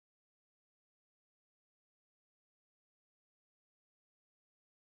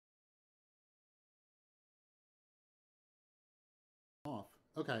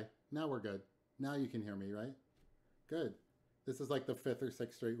Okay, now we're good. Now you can hear me, right? Good. This is like the fifth or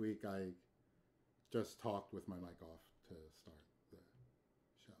sixth straight week I just talked with my mic off to start the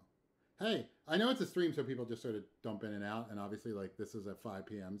show. Hey, I know it's a stream, so people just sort of dump in and out, and obviously, like, this is at 5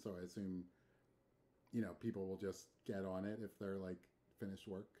 p.m., so I assume, people will just get on it if they're, like, finished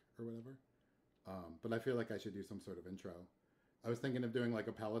work or whatever. But I feel like I should do some sort of intro. I was thinking of doing, like,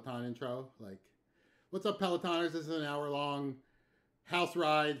 a Peloton intro, like, what's up, Pelotoners? This is an hour-long house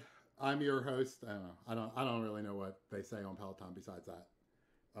ride. I'm your host. I don't know. I don't really know what they say on Peloton besides that.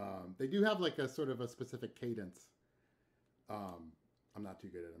 They do have like a sort of a specific cadence. I'm not too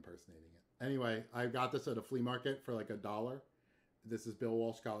good at impersonating it. Anyway, I got this at a flea market for like $1. This is Bill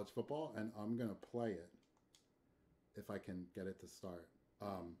Walsh College Football, and I'm gonna play it if I can get it to start. EA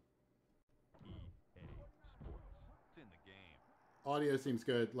Sports. It's in the game. Audio seems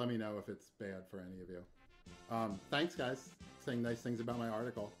good. Let me know if it's bad for any of you. Thanks, guys. Saying nice things about my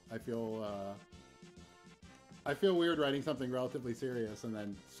article. I feel weird writing something relatively serious and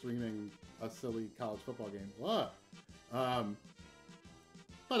then streaming a silly college football game. What?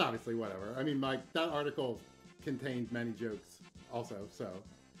 But obviously, whatever. I mean, that article contained many jokes also. So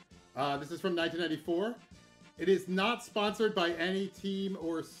this is from 1994. It is not sponsored by any team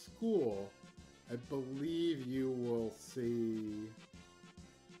or school. I believe you will see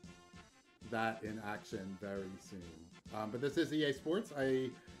that in action very soon. But this is EA Sports. I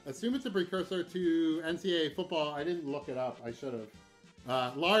assume it's a precursor to NCAA football. I didn't look it up. I should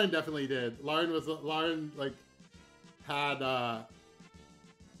have. Lauren definitely did. Lauren had. All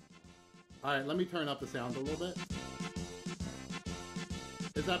right, let me turn up the sound a little bit.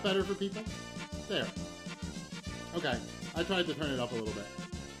 Is that better for people? There. Okay, I tried to turn it up a little bit.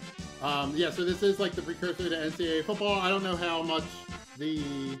 Yeah, so this is like the precursor to NCAA football. I don't know how much the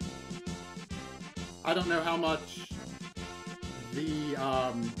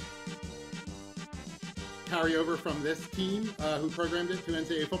carryover from this team who programmed it to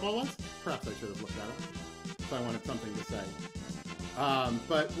NCAA football was. Perhaps I should have looked that up if I wanted something to say.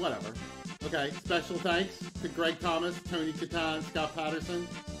 But whatever. Okay, special thanks to Greg Thomas, Tony Catan, Scott Patterson.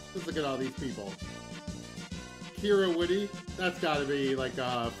 Just look at all these people. Kira Woody, that's got to be like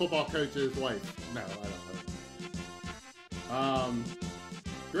a football coach's wife. No, I don't know.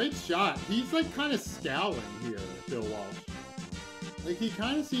 Great shot. He's like kind of scowling here, Bill Walsh. Like he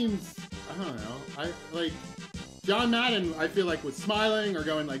kind of seems, I don't know. John Madden, I feel like was smiling or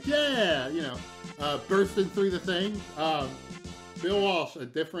going like, yeah, bursting through the thing. Bill Walsh, a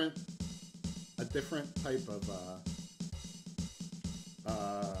different type of,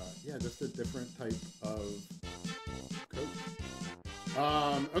 just a different type of coach.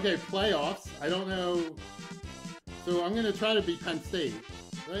 Okay, playoffs. I don't know. So I'm going to try to beat Penn State,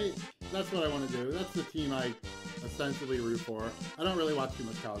 right? That's what I want to do. That's the team I ostensibly root for. I don't really watch too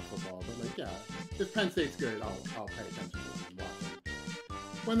much college football, but if Penn State's good, I'll pay attention to them and watch them.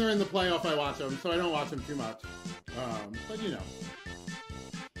 When they're in the playoff, I watch them, so I don't watch them too much. But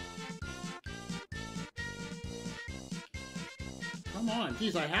Come on.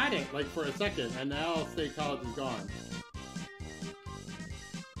 Geez, I had it, for a second, and now State College is gone.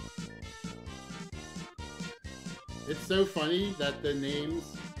 It's so funny that the names,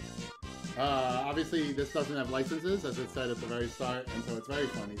 obviously this doesn't have licenses, as it said at the very start, and so it's very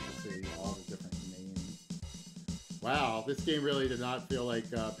funny to see all the different names. Wow, this game really did not feel like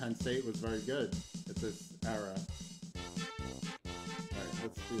Penn State was very good at this era. Alright,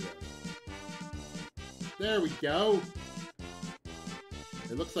 let's do this. There we go!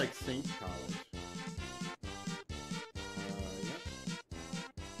 It looks like Saint College.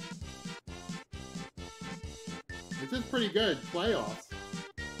 This is pretty good. Playoffs.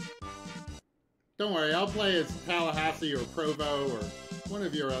 Don't worry, I'll play as Tallahassee or Provo or one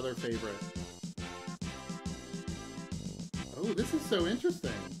of your other favorites. Oh, this is so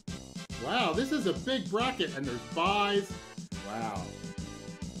interesting. Wow, this is a big bracket and there's buys. Wow.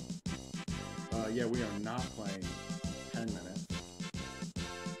 Yeah, we are not playing 10 minutes.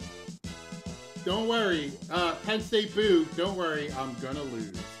 Don't worry. Penn State boo. Don't worry, I'm gonna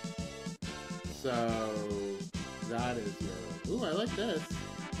lose. So that is your... Ooh, I like this.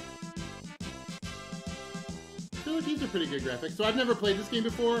 I feel like these are pretty good graphics. So I've never played this game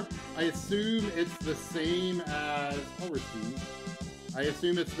before. I assume it's the same as... I'll receive. I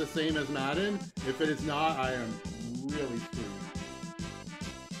assume it's the same as Madden. If it is not, I am really screwed.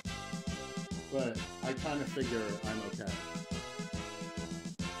 But I kind of figure I'm okay.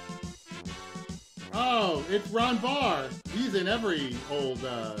 Oh, it's Ron Barr. He's in every old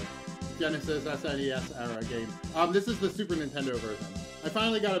Genesis, SNES era game. This is the Super Nintendo version. I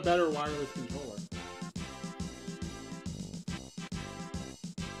finally got a better wireless controller.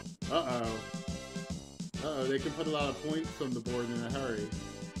 Uh-oh. Uh-oh, they can put a lot of points on the board in a hurry.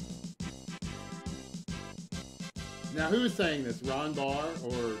 Now, who's saying this? Ron Barr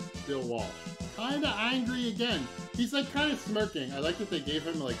or Bill Walsh? Kinda angry again. He's like kind of smirking. I like that they gave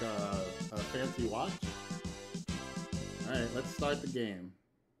him like a fancy watch. Alright, let's start the game.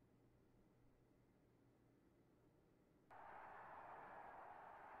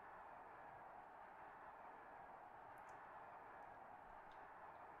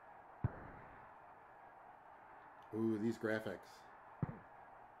 Ooh, these graphics.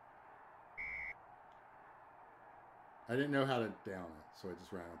 I didn't know how to down it, so I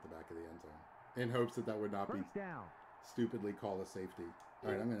just ran out the back of the end zone in hopes that that would not be stupidly called a safety.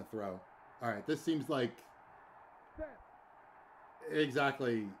 All right, I'm going to throw. All right, this seems like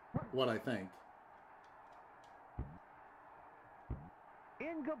exactly what I think.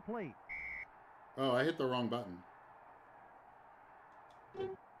 Incomplete. Oh, I hit the wrong button.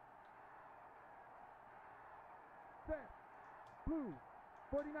 Blue,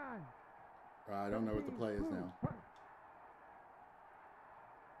 49. I don't know what the play is now.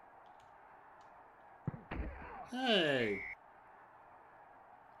 Hey!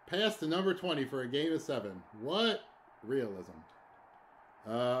 Pass to number 20 for a game of 7. What realism.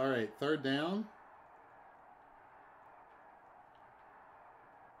 All right, third down.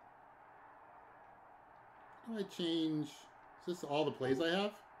 How do I change? Is this all the plays I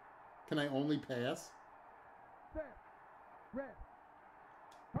have? Can I only pass? Set. Red.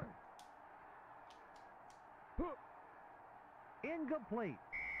 Incomplete.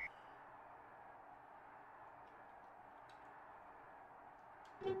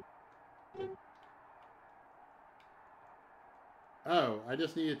 Oh, I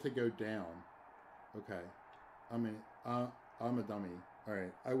just needed to go down. Okay. I'm a dummy. All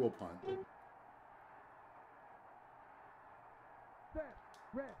right, I will punt. Set.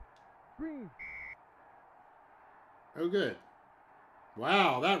 Red. Green. Oh, good.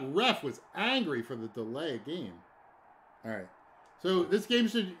 Wow, that ref was angry for the delay game. All right. So this game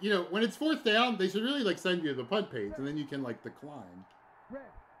should, you know, when it's fourth down, they should really like send you the punt page, and then you can like decline. Red.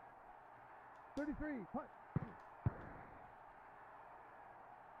 33. Punt.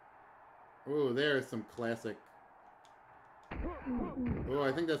 Oh, there's some classic. Oh,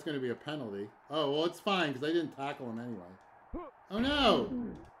 I think that's going to be a penalty. Oh, well, it's fine because I didn't tackle him anyway. Oh, no.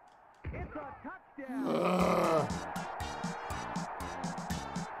 It's a touchdown. Ugh.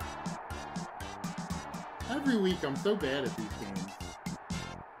 Every week, I'm so bad at these games.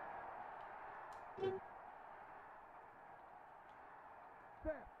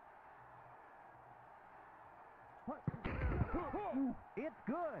 It's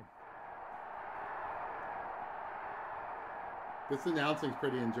good. This announcing's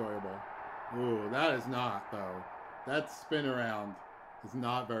pretty enjoyable. Ooh, that is not, though. That spin around is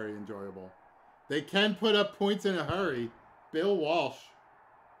not very enjoyable. They can put up points in a hurry. Bill Walsh.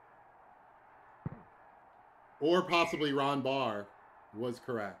 Or possibly Ron Barr was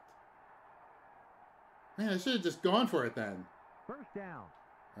correct. Man, I should have just gone for it then. First down.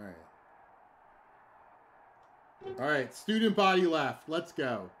 All right. All right, student body left. Let's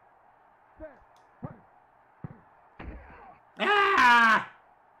go. Ah!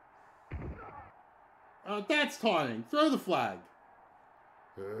 That's taunting. Throw the flag.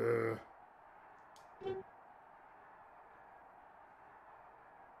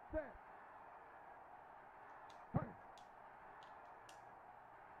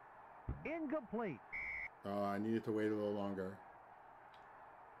 Incomplete. Oh, I needed to wait a little longer.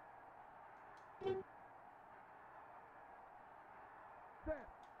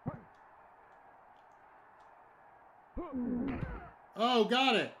 Oh,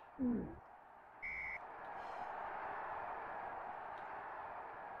 got it.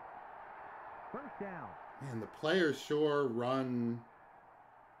 First down. Man, the players sure run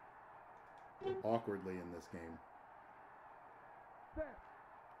awkwardly in this game.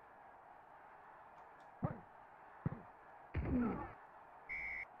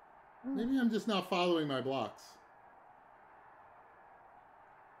 Maybe I'm just not following my blocks.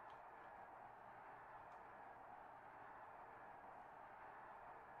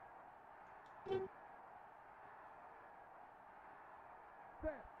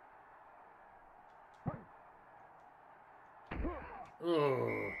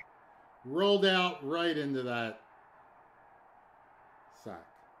 Oh, rolled out right into that sack.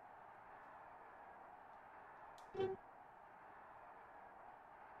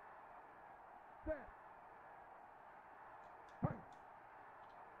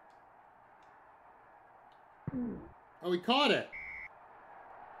 Oh, he caught it.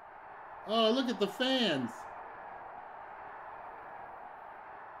 Oh, look at the fans.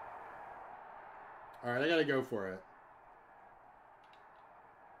 All right, I gotta go for it.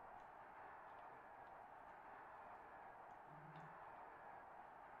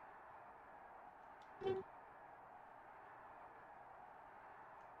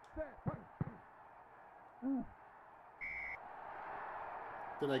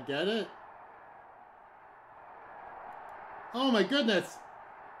 Did I get it? Oh my goodness!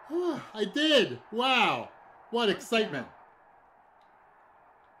 I did! Wow! What excitement!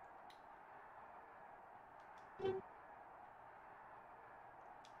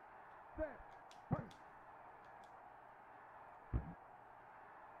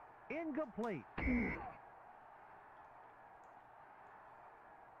 Incomplete.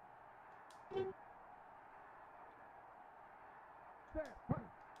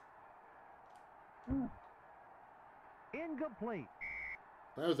 Incomplete.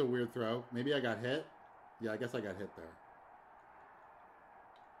 That was a weird throw. Maybe I got hit? Yeah, I guess I got hit there.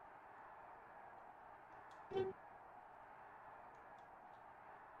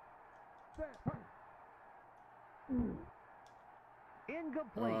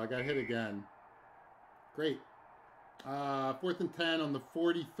 Incomplete. Oh, I got hit again. Great. 4th and 10 on the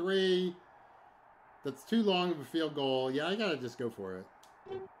 43. That's too long of a field goal. Yeah, I gotta just go for it.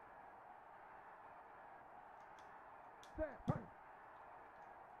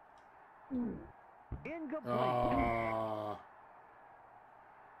 Incomplete.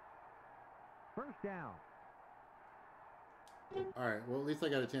 First down. All right. Well, at least I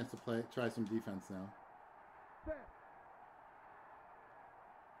got a chance to try some defense now.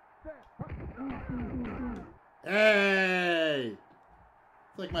 Hey!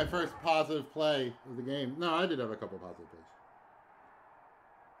 It's like my first positive play of the game. No, I did have a couple positive plays.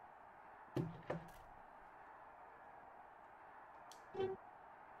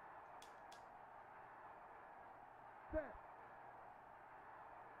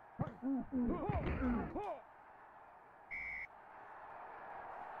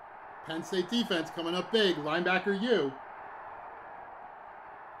 Penn State defense coming up big. Linebacker you.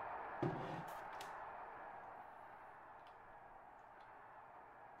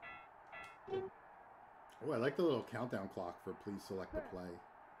 Oh, I like the little countdown clock for please select the play.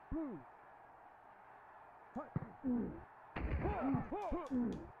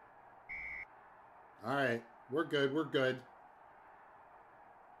 All right. We're good. We're good.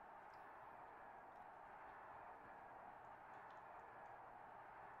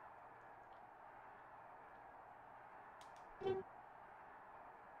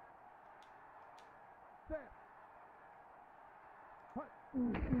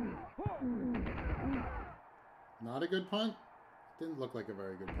 Not a good punt? Didn't look like a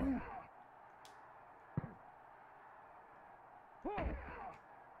very good punt.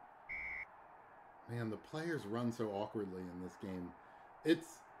 Man, the players run so awkwardly in this game.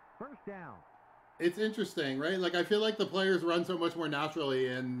 It's First down. It's interesting, right? Like, I feel like the players run so much more naturally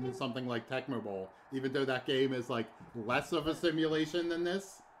in something like Tecmo Bowl, even though that game is, like, less of a simulation than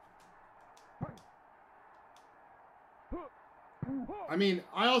this. I mean,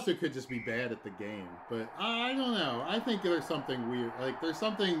 I also could just be bad at the game, but I don't know. I think there's something weird. Like, there's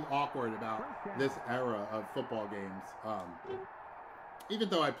something awkward about this era of football games. Even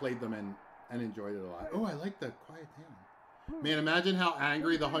though I played them and enjoyed it a lot. Oh, I like the quiet town. Man, imagine how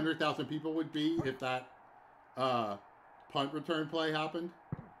angry the 100,000 people would be if that punt return play happened.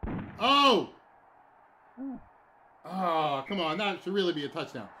 Oh! Oh, come on. That should really be a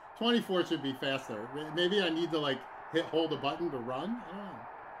touchdown. 24 should be faster. Maybe I need to, like, hold a button to run? I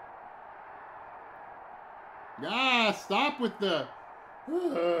don't know. Yeah, stop with the...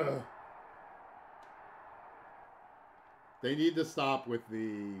 They need to stop with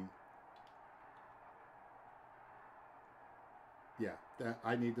the... Yeah,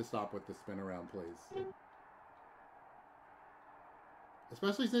 I need to stop with the spin around plays.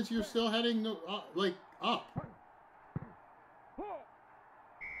 Especially since you're still heading, like, up.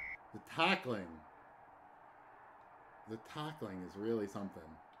 The tackling. The tackling is really something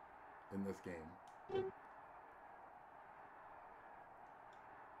in this game.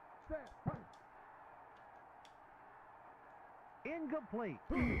 Incomplete.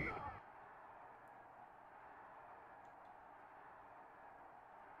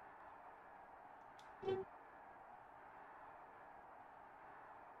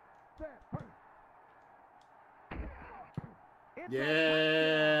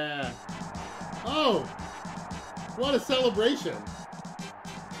 Yeah. Oh, what a celebration.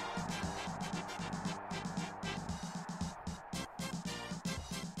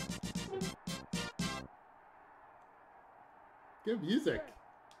 Good music.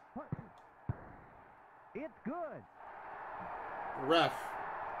 It's good. Ref,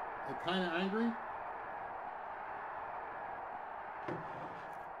 kind of angry.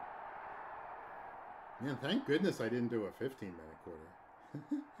 Man, thank goodness I didn't do a 15-minute quarter.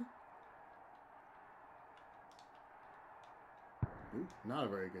 Ooh, not a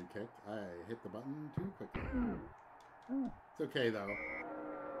very good kick. I hit the button too quickly. It's okay, though.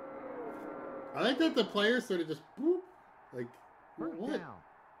 I like that the players sort of just, boop, like, First what? down.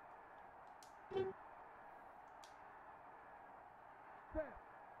 Set.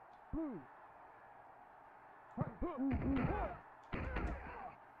 Blue.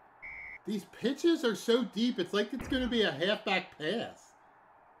 These pitches are so deep, it's like it's going to be a halfback pass.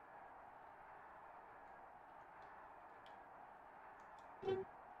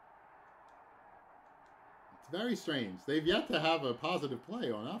 It's very strange. They've yet to have a positive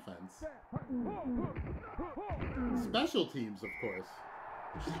play on offense. Special teams, of course.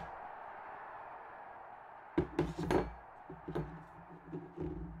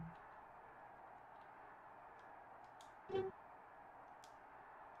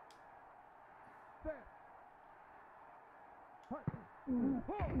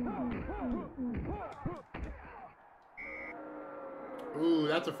 Ooh,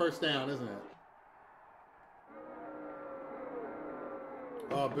 that's a first down, isn't it?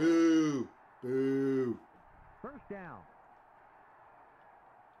 Oh, boo. Boo. First down.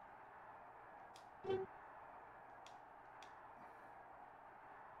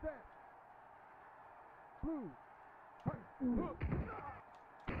 Set. Blue.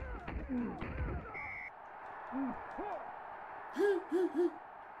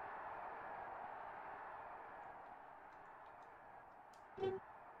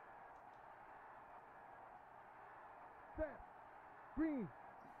 Set. Green.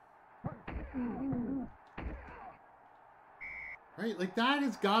 Right, like that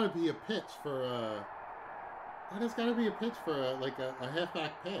has got to be a pitch for that has got to be a pitch for like a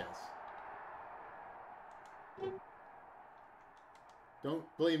halfback pass. Don't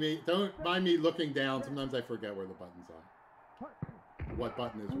blame me. Don't mind me looking down. Sometimes I forget where the buttons are. What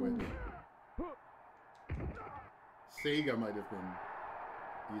button is which? Sega might have been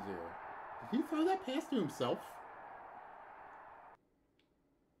easier. Did he throw that pass to himself?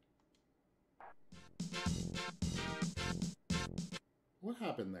 What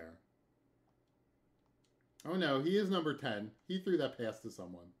happened there? Oh no, he is number 10. He threw that pass to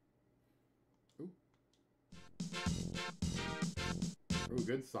someone. Ooh. Ooh,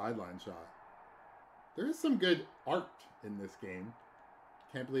 good sideline shot. There is some good art in this game.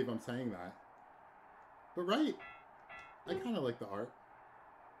 Can't believe I'm saying that. But right, I kind of like the art.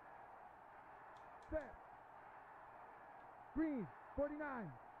 Set. Green.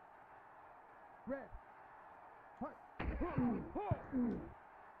 49. Red.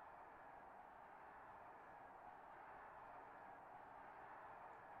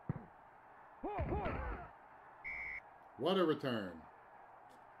 What a return.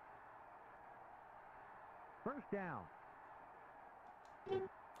 First down.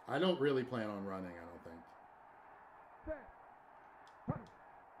 I don't really plan on running, I don't think. Set.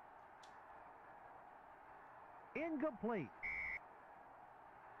 Incomplete.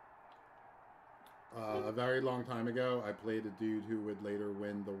 A very long time ago, I played a dude who would later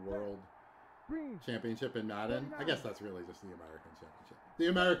win the world championship in Madden. I guess that's really just the American championship. The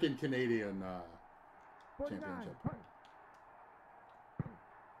American-Canadian championship.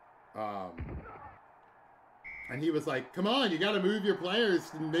 And he was like, come on, you got to move your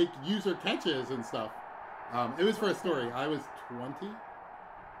players and make user catches and stuff. It was for a story. I was 20.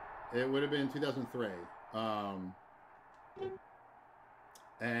 It would have been 2003.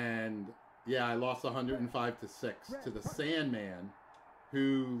 And yeah, I lost 105-6 to the Sandman,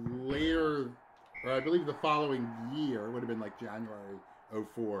 who later, or I believe the following year, it would have been like January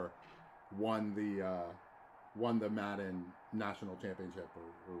 04, won the Madden National Championship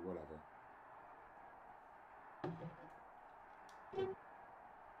or whatever.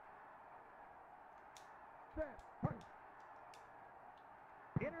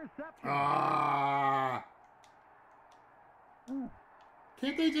 Interception. Ah!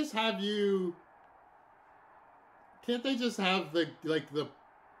 Can't they just have you? Can't they just have the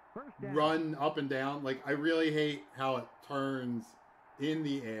run up and down? Like, I really hate how it turns in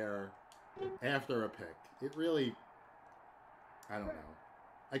the air after a pick. It really, I don't know.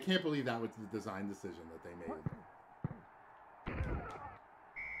 I can't believe that was the design decision that they made.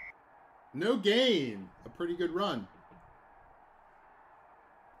 No gain. A pretty good run.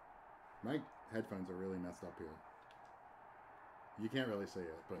 My headphones are really messed up here. You can't really see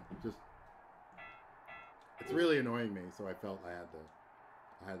it, but just it's really annoying me, so I felt I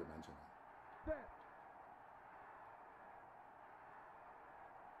had to mention it.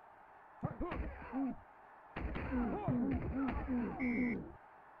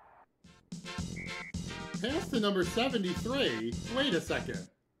 Pass to number 73? Wait a second.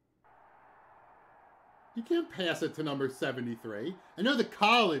 You can't pass it to number 73. I know the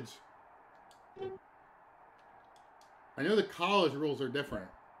college rules are different,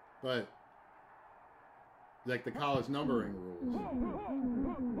 but like the college numbering rules.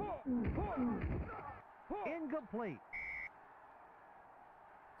 Incomplete.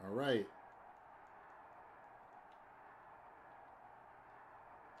 All right.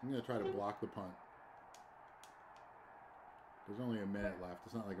 I'm going to try to block the punt. There's only a minute left.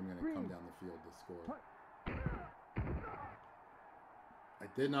 It's not like I'm going to come down the field to score. I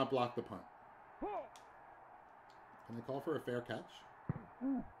did not block the punt. Can I call for a fair catch?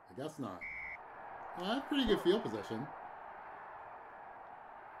 I guess not. Well, I have pretty good field position.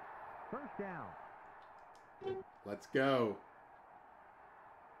 First down. Let's go.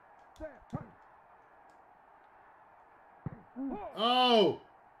 Oh!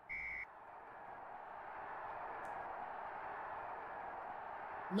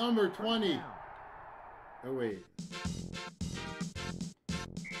 Number 20. Oh, wait.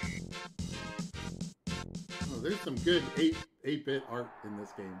 Oh, there's some good 8-bit art in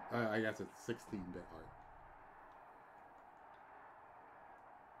this game. I guess it's 16-bit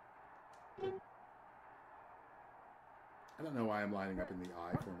art. I don't know why I'm lining up in the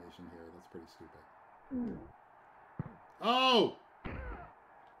I formation here. That's pretty stupid. Oh!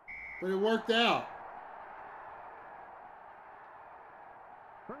 But it worked out.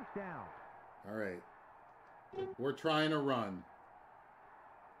 First down. All right. We're trying to run.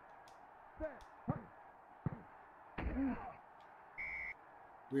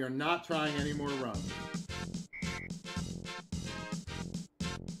 We are not trying any more runs.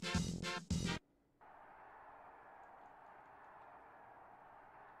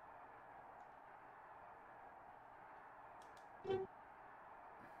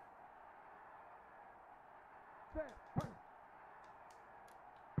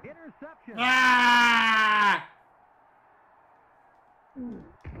 Interception. Ah!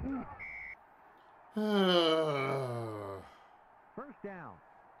 First down.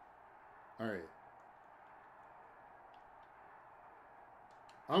 All right.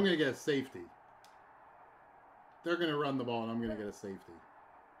 I'm going to get a safety. They're going to run the ball, and I'm going to get a safety.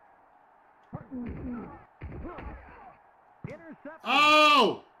 Interception.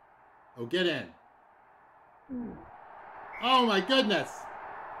 Oh! Oh, get in. Oh, my goodness.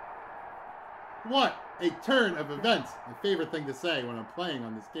 What a turn of events. My favorite thing to say when I'm playing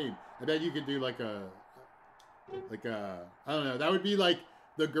on this game. I bet you could do like a, I don't know. That would be like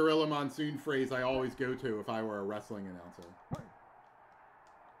the Gorilla Monsoon phrase I always go to if I were a wrestling announcer.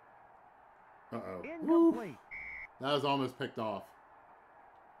 Uh-oh. Incomplete. That was almost picked off.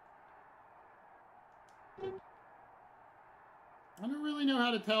 I don't really know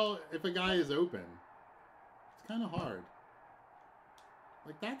how to tell if a guy is open. It's kind of hard.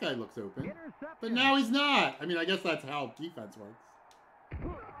 Like, that guy looks open. But now he's not. I mean, I guess that's how defense works.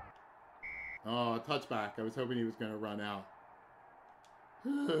 Oh, a touchback. I was hoping he was going to run out.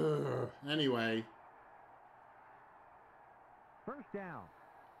 Anyway. First down.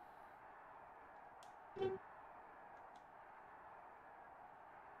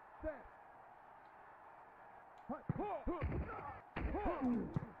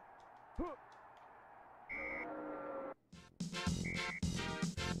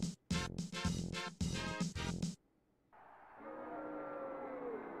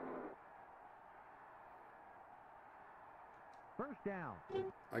 First down.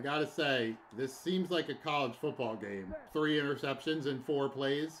 I gotta say, this seems like a college football game. 3 interceptions in 4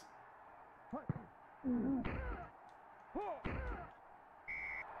 plays.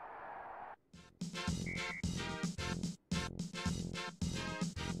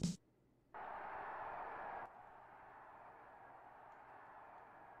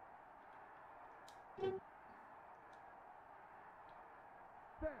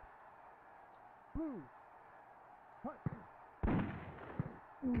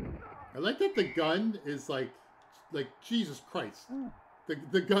 I like that the gun is like Jesus Christ.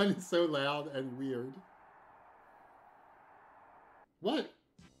 The gun is so loud and weird. What?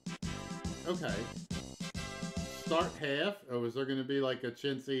 Okay. Start half? Oh, is there going to be like a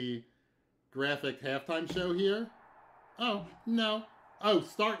chintzy graphic halftime show here? Oh, no. Oh,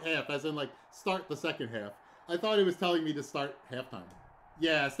 start half, as in like start the second half. I thought it was telling me to start halftime.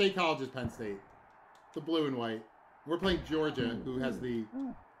 Yeah, State College is Penn State. The blue and white. We're playing Georgia, who has the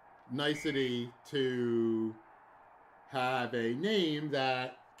nicety to have a name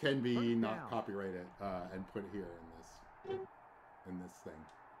that can be not copyrighted and put here in this thing.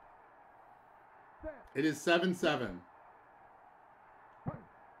 It is 7-7.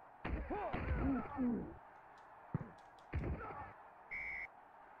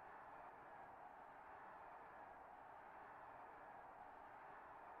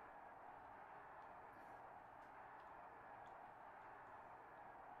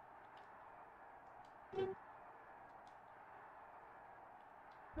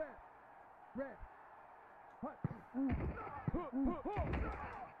 Red.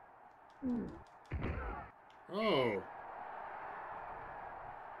 Oh.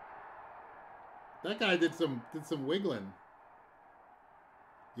 That guy did some wiggling.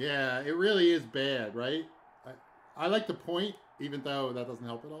 Yeah, it really is bad, right? I like to point, even though that doesn't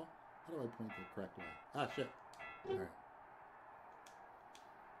help at all. How do I point the correct way? Ah, shit. All right.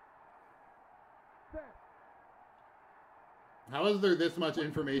 How is there this much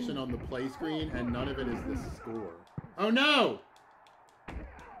information on the play screen and none of it is the score? Oh no!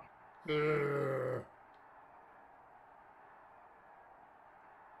 Ugh.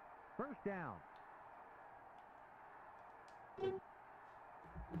 First down.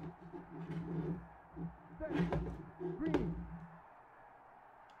 Green.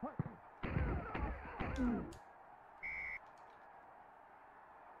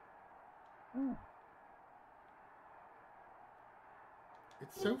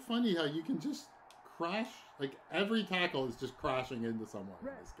 It's so funny how you can just crash, like every tackle is just crashing into someone in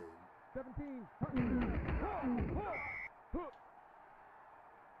this game. 17.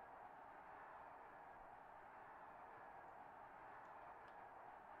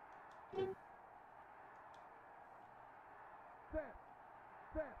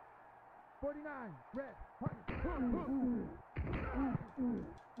 Set. 49. Red.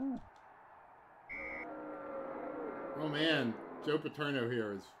 Oh man, Joe Paterno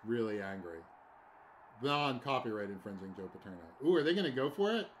here is really angry. Non-copyright infringing Joe Paterno. Ooh, are they going to go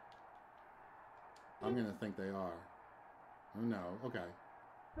for it? I'm going to think they are. Oh no, okay.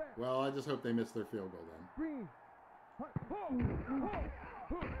 Well, I just hope they miss their field goal then. Green.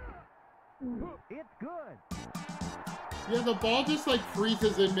 It's good. Yeah, the ball just like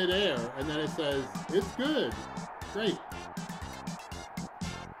freezes in midair, and then it says, it's good. Great.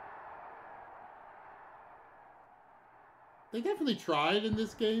 They definitely tried in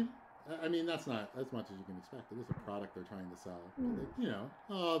this game. I mean, that's not as much as you can expect. It is a product they're trying to sell. But they, you know,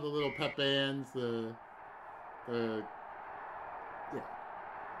 oh, the little pep bands, yeah.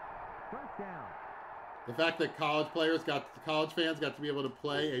 First down. The fact that college fans got to be able to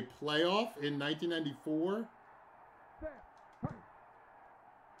play a playoff in 1994.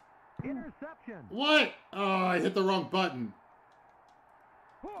 Interception. What? Oh, I hit the wrong button.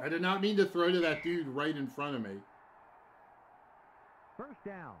 I did not mean to throw to that dude right in front of me. First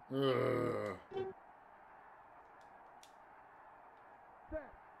down. Ugh.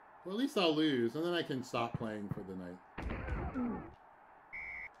 Well, at least I'll lose, and then I can stop playing for the night.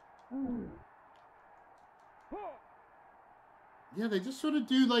 Yeah, they just sort of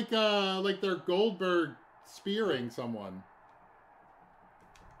do like they're Goldberg spearing someone.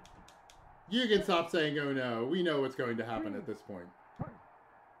 You can stop saying, "Oh no." We know what's going to happen at this point.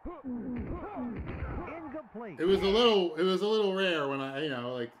 Incomplete. It was a little rare when I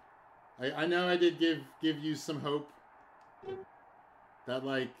know I did give you some hope that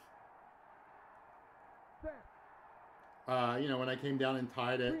like when I came down and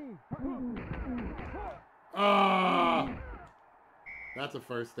tied it. Ah, that's a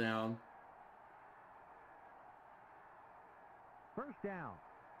first down. First down.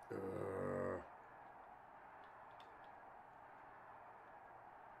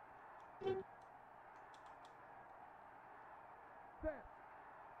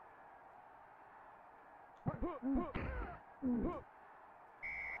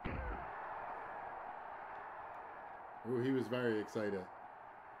 Ooh, he was very excited.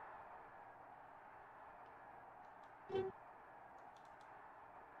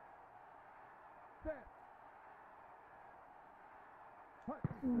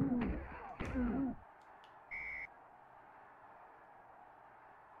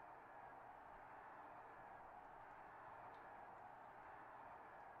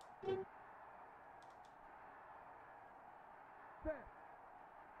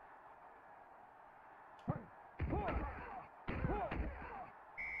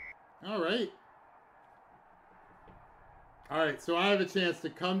 All right, so I have a chance to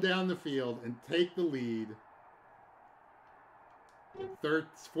come down the field and take the lead.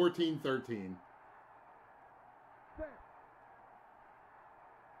 14-13.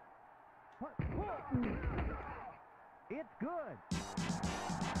 It's good.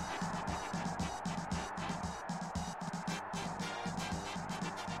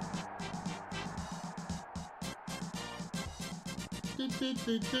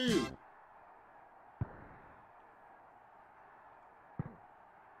 Do.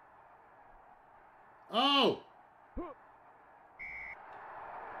 Oh!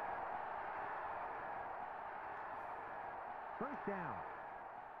 First down.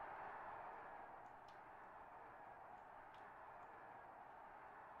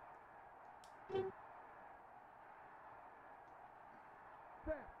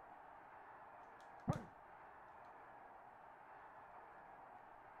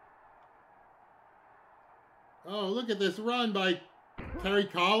 Oh, look at this run by Terry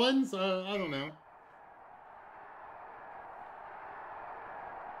Collins. I don't know.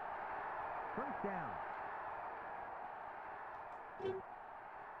 First down.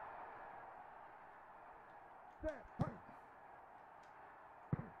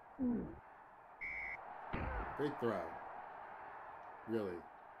 Great throw. Really.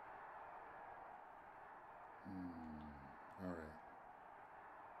 All right.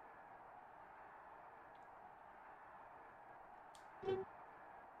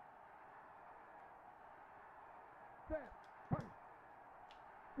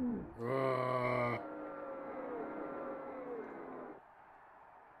 All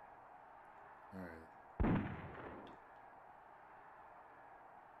right.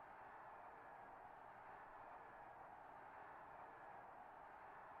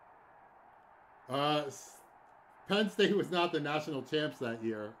 Penn State was not the national champs that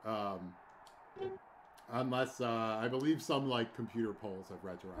year, unless I believe some like computer polls have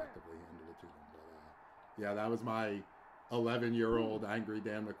retroactively handed it to them. But yeah, that was my 11-year-old angry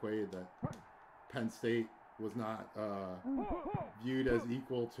Dan McQuade that Penn State was not viewed as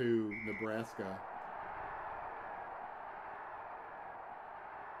equal to Nebraska.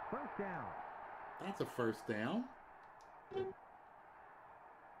 First down. That's a first down.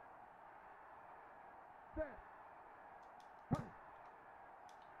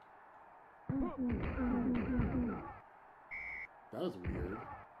 That was weird.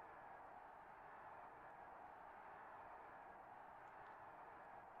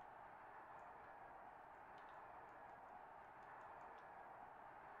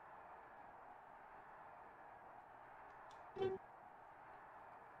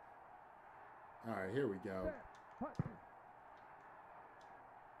 All right, here we go.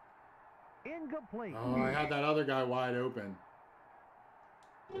 Incomplete. Oh, I had that other guy wide open.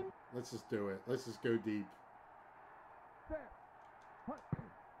 Let's just do it. Let's just go deep.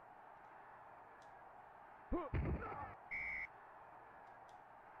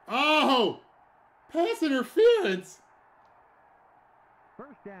 Oh! Pass interference!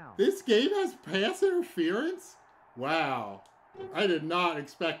 First down. This game has pass interference? Wow. I did not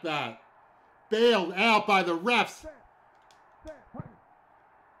expect that. Bailed out by the refs.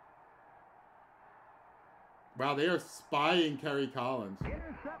 Wow, they are spying Kerry Collins.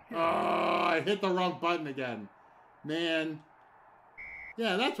 Interception. Oh, I hit the wrong button again. Man.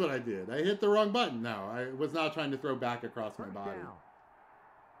 Yeah, that's what I did. I hit the wrong button. No, I was not trying to throw back across my First body. down.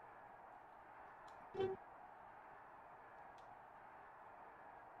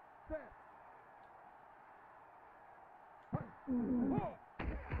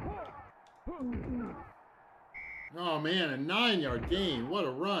 Oh, man, a 9-yard gain. What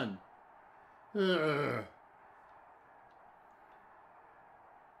a run. Ugh.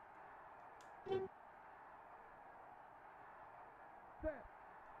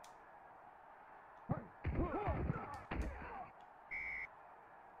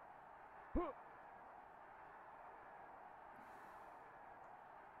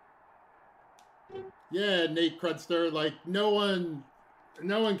 Yeah, Nate Crudster, like no one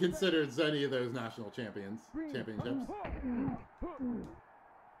considers any of those national championships.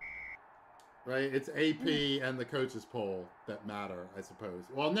 Right? It's AP and the coaches poll that matter, I suppose.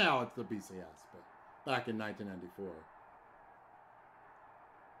 Well, now it's the BCS, but back in 1994.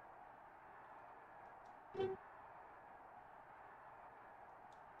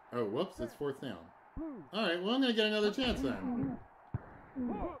 Oh, whoops, it's fourth down. All right, well, I'm going to get another chance then.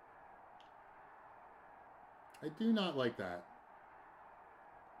 I do not like that.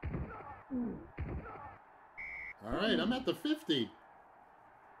 All right, I'm at the 50.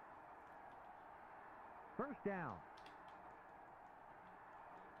 First down.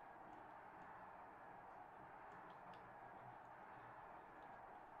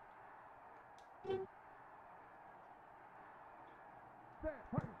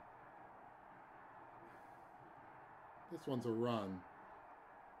 This one's a run.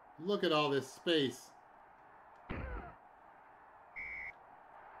 Look at all this space.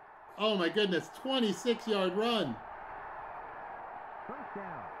 Oh my goodness, 26-yard run. First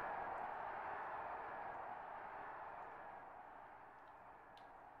down.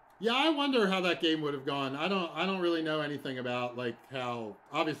 Yeah, I wonder how that game would have gone. I don't really know anything about like how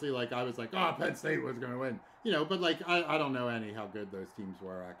obviously like I was like, oh, Penn State was going to win. You know, but like I don't know any how good those teams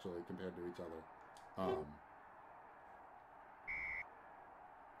were actually compared to each other.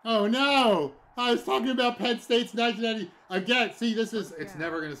 Oh no! I was talking about Penn State's 1990 again. See, this is it's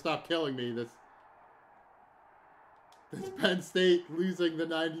never going to stop killing me. It's Penn State losing the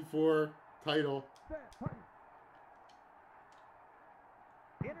 94 title.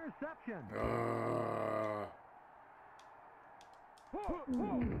 Interception.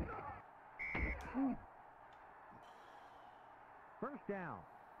 First down.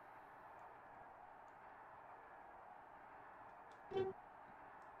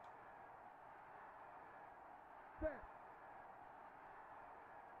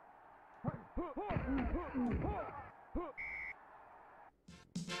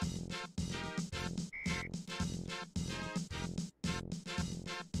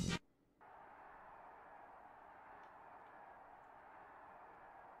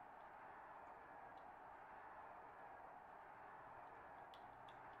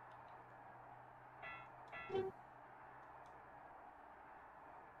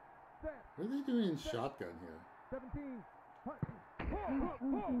 What are they doing in shotgun here? 17.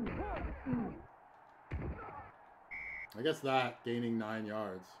 I guess that, gaining 9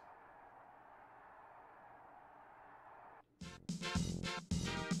 yards.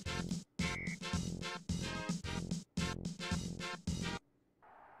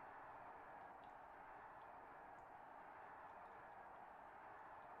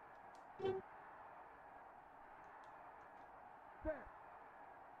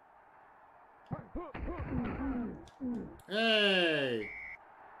 Hey!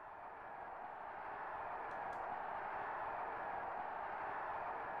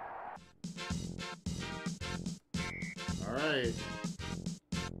 All right.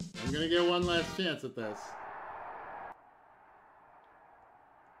 I'm going to get one last chance at this.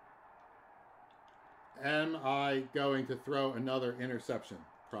 Am I going to throw another interception?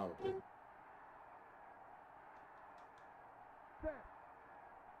 Probably.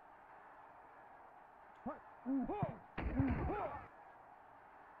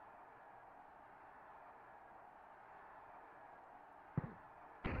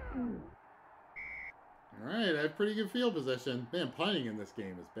 All right, I have pretty good field position. Man, punting in this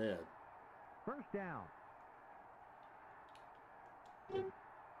game is bad. First down.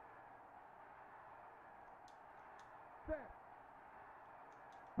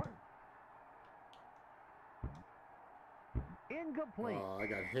 Incomplete. Oh, I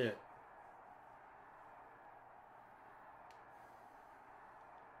got hit.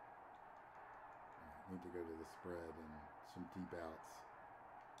 I need to go to the spread and some deep outs.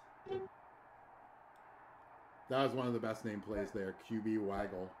 That was one of the best name plays there, QB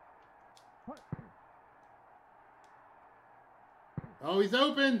Waggle. Oh, he's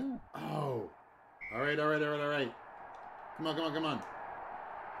open! Oh. All right. Come on.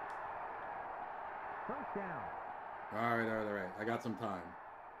 First down. All right. I got some time.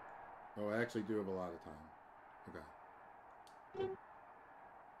 Oh, I actually do have a lot of time. Okay.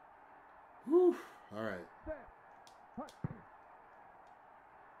 Whew. All right.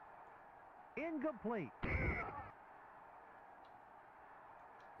 Incomplete.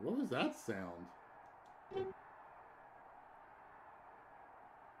 What was that sound?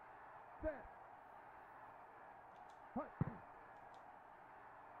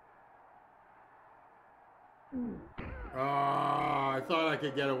 Oh, I thought I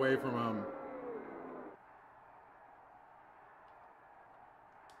could get away from him.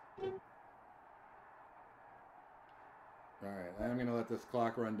 All right, I'm gonna let this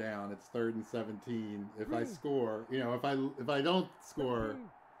clock run down. It's 3rd and 17. If I score, you know, if I don't score,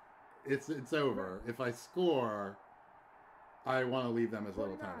 it's over. If I score, I want to leave them as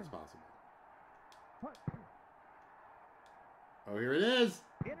little time as possible. Oh, here it is.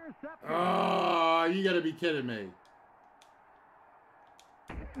 Interception. Oh, you got to be kidding me.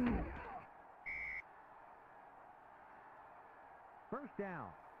 First down.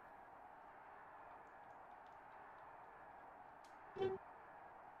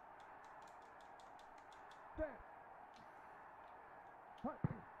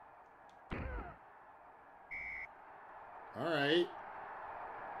 All right.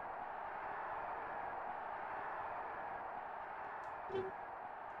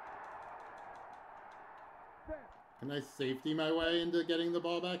 Can I safety my way into getting the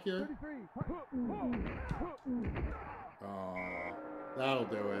ball back here? 33. Oh, that'll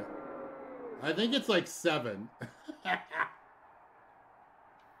do it. I think it's like 7.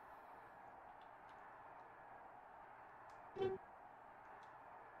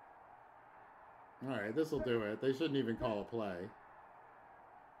 All right, this will do it. They shouldn't even call a play.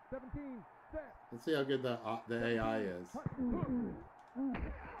 17. Let's see how good the AI is.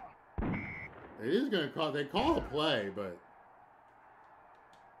 It is going to call. They call a play, but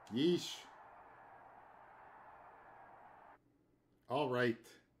yeesh. All right.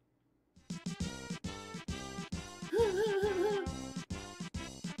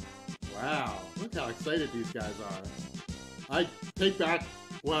 Wow, look how excited these guys are. I take back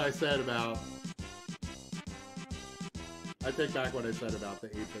what I said about... I take back what I said about the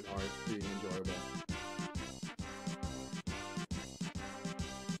 8-bit art being enjoyable.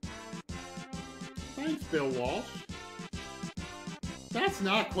 Thanks, Bill Walsh. That's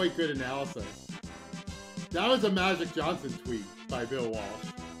not quite good analysis. That was a Magic Johnson tweet by Bill Walsh.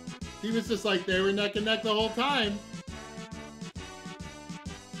 He was just like, they were neck and neck the whole time.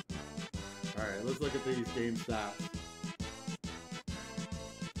 Alright, let's look at these game stats.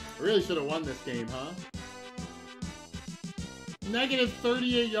 I really should have won this game, huh? Negative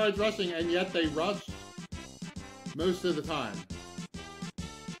 38 yards rushing, and yet they rushed most of the time.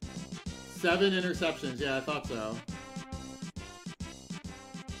 7 interceptions. Yeah, I thought so.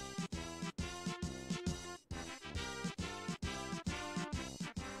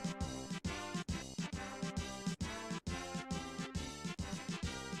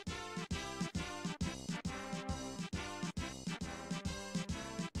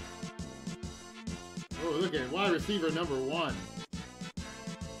 Oh, look at wide receiver number 1.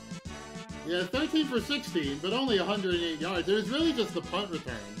 Yeah, 13 for 16, but only 108 yards. It was really just the punt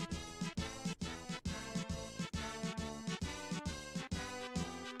return.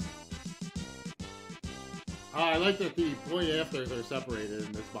 I like that the point afters are separated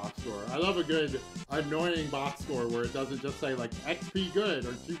in this box score. I love a good annoying box score where it doesn't just say like XP good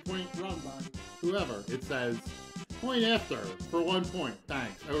or 2-point run by whoever. It says point after for 1 point.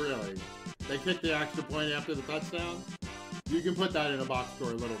 Thanks. Oh really? They kicked the extra point after the touchdown? You can put that in a box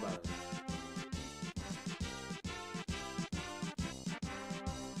score a little better.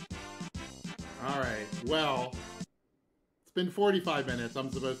 Alright, well, it's been 45 minutes.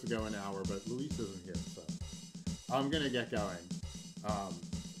 I'm supposed to go an hour, but Luis isn't here, so I'm gonna get going.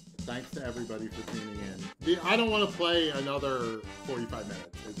 Thanks to everybody for tuning in. I don't want to play another 45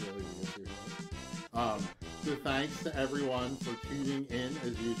 minutes, is really the issue. So thanks to everyone for tuning in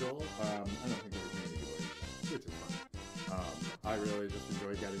as usual. I don't think there was many people, which is fine. I really just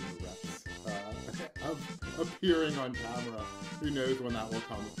enjoy getting the reps of appearing on camera. Who knows when that will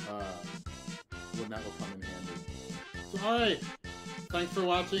come? When that will come in handy. So, all right. Thanks for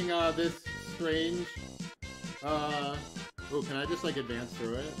watching this strange. Oh, can I just like advance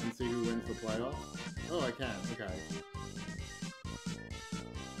through it and see who wins the playoff? Oh, I can. Okay.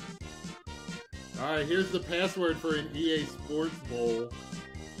 All right. Here's the password for an EA Sports Bowl.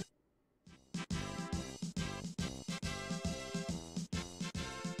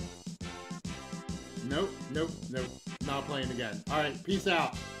 Nope. Not playing again. All right. Peace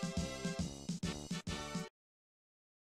out.